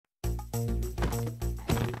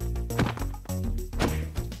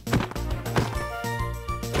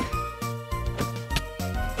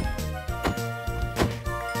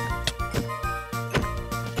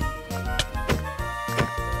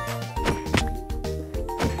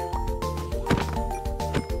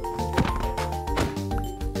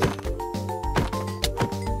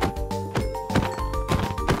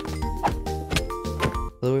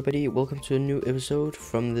everybody, welcome to a new episode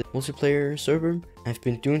from the multiplayer server. I've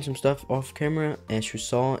been doing some stuff off camera, as you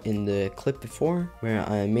saw in the clip before, where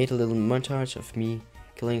I made a little montage of me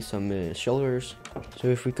killing some shulkers. So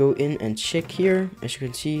if we go in and check here, as you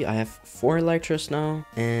can see, I have 4 elytras now,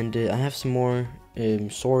 and I have some more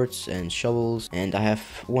swords and shovels, and I have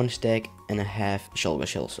 1 stack and a half shulker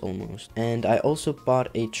shells almost. And I also bought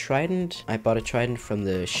a trident. I bought a trident from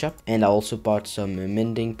the shop, and I also bought some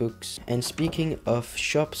mending books. And speaking of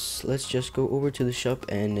shops, let's just go over to the shop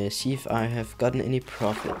and see if I have gotten any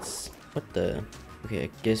profits. What the? Okay, I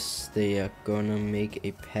guess they are gonna make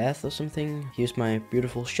a path or something. Here's my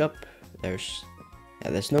beautiful shop. There's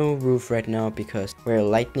no roof right now because where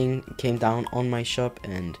lightning came down on my shop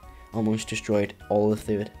and almost destroyed all of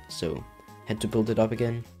it, so had to build it up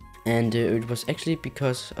again. And it was actually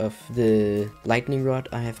because of the lightning rod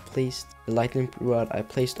I have placed. The lightning rod I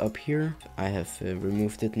placed up here. I have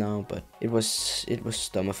removed it now, but it was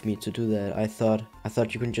dumb of me to do that. I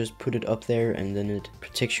thought you can just put it up there and then it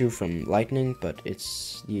protects you from lightning, but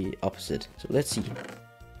it's the opposite. So let's see.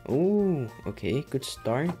 Oh, okay, good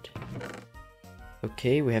start.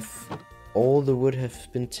 Okay, we have all the wood have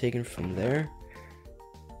been taken from there.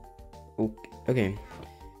 Okay.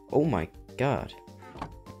 Oh my god.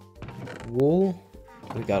 Wool.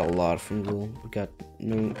 We got a lot from wool. We got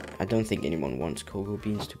no. I don't think anyone wants cocoa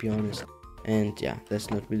beans, to be honest. And yeah,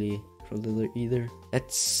 that's not really for leather either.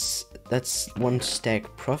 That's 1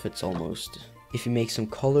 stack profits almost. If you make some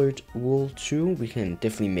colored wool too, we can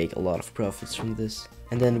definitely make a lot of profits from this.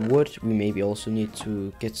 And then wood, we maybe also need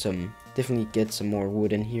to get some. Definitely get some more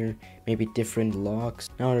wood in here, maybe different logs.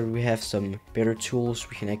 Now that we have some better tools,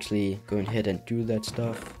 we can actually go ahead and do that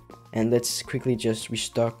stuff. And let's quickly just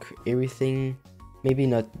restock everything. Maybe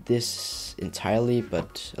not this entirely,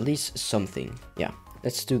 but at least something. Yeah,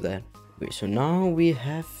 let's do that. Okay, so now we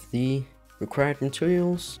have the required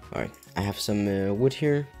materials. Alright, I have some wood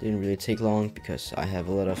here. Didn't really take long because I have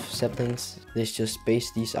a lot of saplings. Let's just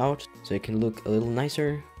space these out so it can look a little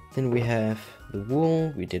nicer. Then we have the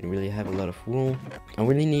wool. We didn't really have a lot of wool. I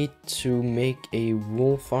really need to make a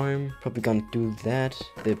wool farm. Probably gonna do that.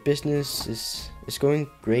 The business is going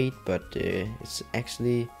great, but it's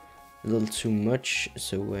actually a little too much,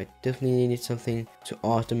 so I definitely need something to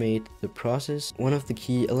automate the process. One of the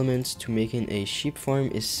key elements to making a sheep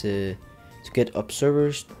farm is to get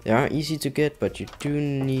observers. They are easy to get, but you do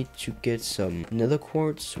need to get some nether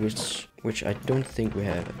quartz, which I don't think we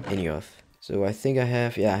have any of. So I think I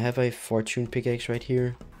have a fortune pickaxe right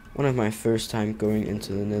here. One of my first time going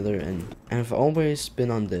into the nether, and I've always been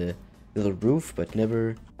on the little roof, but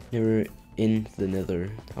never in the nether.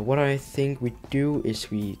 What I think we do is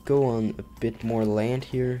we go on a bit more land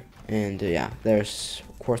here, and yeah, there's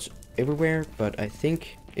quartz everywhere, but I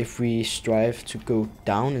think if we strive to go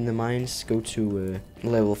down in the mines, go to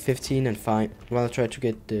level 15 and while I try to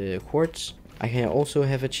get the quartz, I can also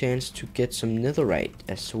have a chance to get some netherite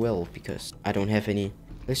as well, because I don't have any.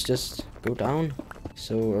 Let's just go down.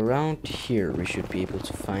 So around here we should be able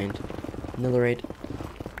to find netherite.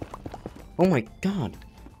 Oh my god,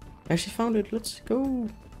 I actually found it. Let's go.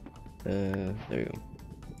 There you go.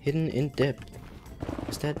 Hidden in depth.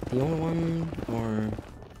 Is that the only one, or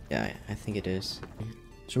yeah, I think it is.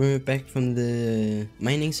 So we went back from the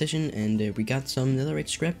mining session, and we got some netherite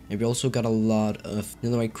scrap, and we also got a lot of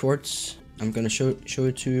netherite quartz. I'm gonna show it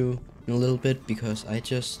to you in a little bit, because I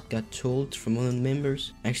just got told from one of the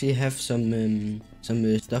members I actually have some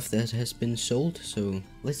stuff that has been sold. So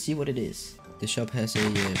let's see what it is. The shop has a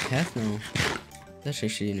path now. That's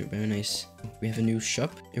actually very nice. We have a new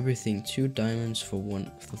shop. Everything 2 diamonds for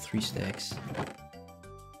 3 stacks.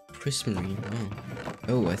 Prismarine.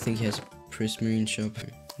 Oh, I think he has a prismarine shop.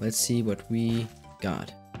 Let's see what we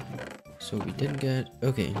got. So we didn't get.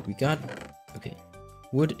 Okay, we got. Okay.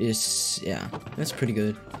 Wood is, yeah, that's pretty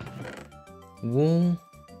good. Wool,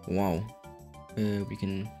 wow. We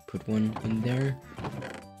can put 1 in there.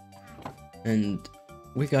 And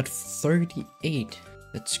we got 38.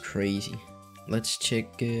 That's crazy. Let's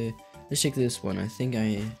check this one. I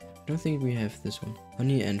don't think we have this one.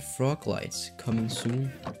 Honey and frog lights coming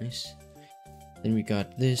soon. Nice. Then we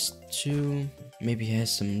got this too. Maybe it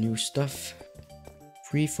has some new stuff.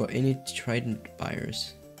 Free for any trident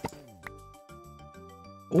buyers.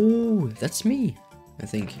 Oh, that's me, I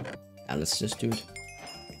think. Let's just do it.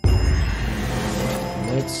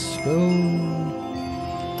 Let's go.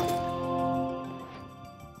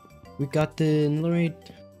 We got the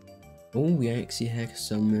netherite. Oh, we actually have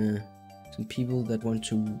some people that want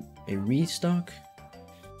to restock.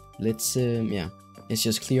 Let's let's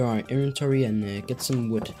just clear our inventory and get some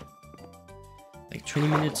wood. Like 20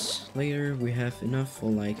 minutes later, we have enough for,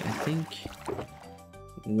 like, I think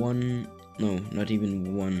one, no, not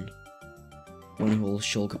even one whole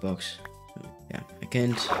shulker box. So, yeah, I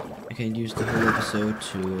can't use the whole episode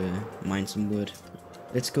to mine some wood.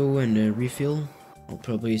 Let's go and refill. I'll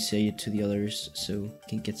probably say it to the others so we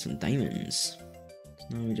can get some diamonds.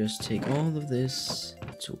 So now we just take all of this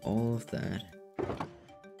to all of that.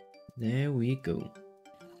 There we go.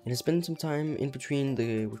 And it's been some time in between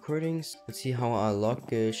the recordings. Let's see how our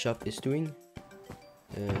log shop is doing.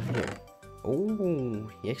 Here. Oh,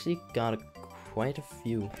 he actually got quite a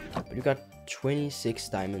few. But you got 26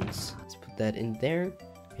 diamonds. Let's put that in there.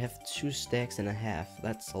 We have 2 stacks and a half.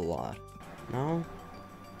 That's a lot. Now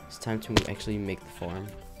it's time to actually make the farm.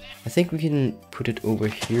 I think we can put it over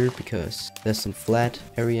here because there's some flat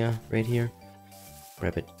area right here.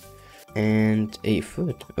 Grab it. And a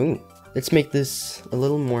foot. Oh, let's make this a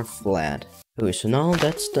little more flat. Okay, so now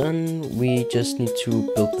that's done, we just need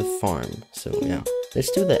to build the farm. So yeah,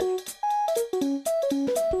 let's do that.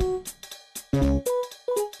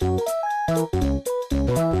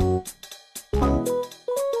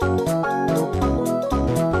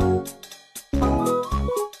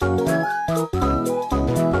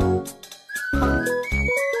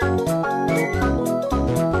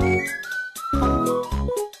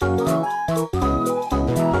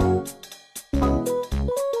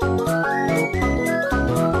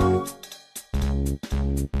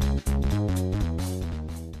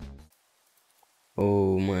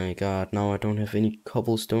 Oh my god, now I don't have any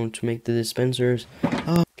cobblestone to make the dispensers.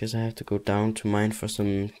 Oh, guess I have to go down to mine for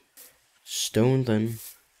some stone then.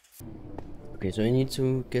 Okay, so I need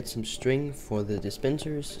to get some string for the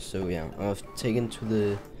dispensers. So yeah, I've taken to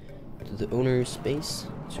the owner's base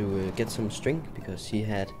to get some string because he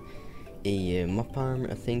had a mob farm,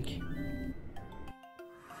 I think.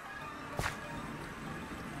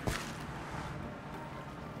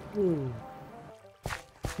 Ooh.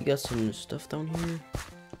 We got some stuff down here.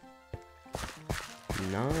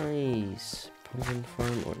 Nice. Pumpkin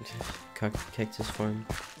farm or cactus farm.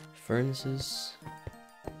 Furnaces.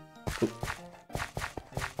 Oh.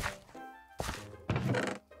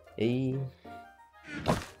 A.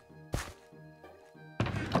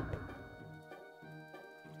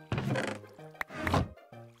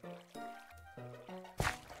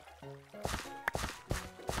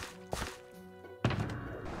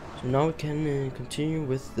 So now we can continue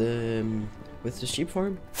with the sheep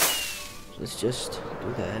farm. So let's just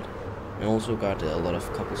do that. I also got a lot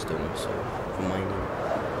of cobblestone, so for mining.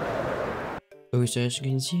 Okay, so as you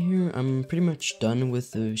can see here, I'm pretty much done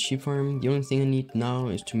with the sheep farm. The only thing I need now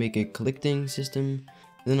is to make a collecting system.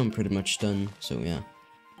 Then I'm pretty much done. So yeah,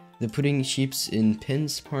 the putting sheeps in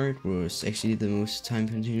pens part was actually the most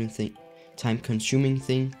time-consuming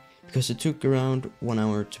thing, because it took around 1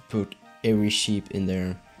 hour to put every sheep in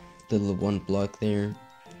there. The little one block there.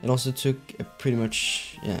 It also took it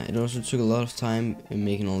also took a lot of time in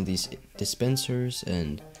making all these dispensers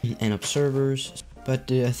and observers. But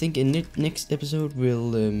I think in next episode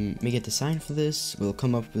we'll make a design for this. We'll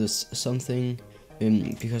come up with something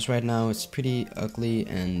because right now it's pretty ugly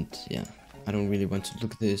and yeah, I don't really want to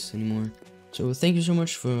look at this anymore. So thank you so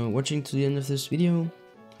much for watching to the end of this video.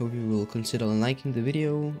 Hope you will consider liking the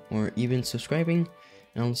video or even subscribing.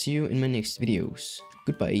 And I'll see you in my next videos.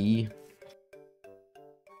 Goodbye.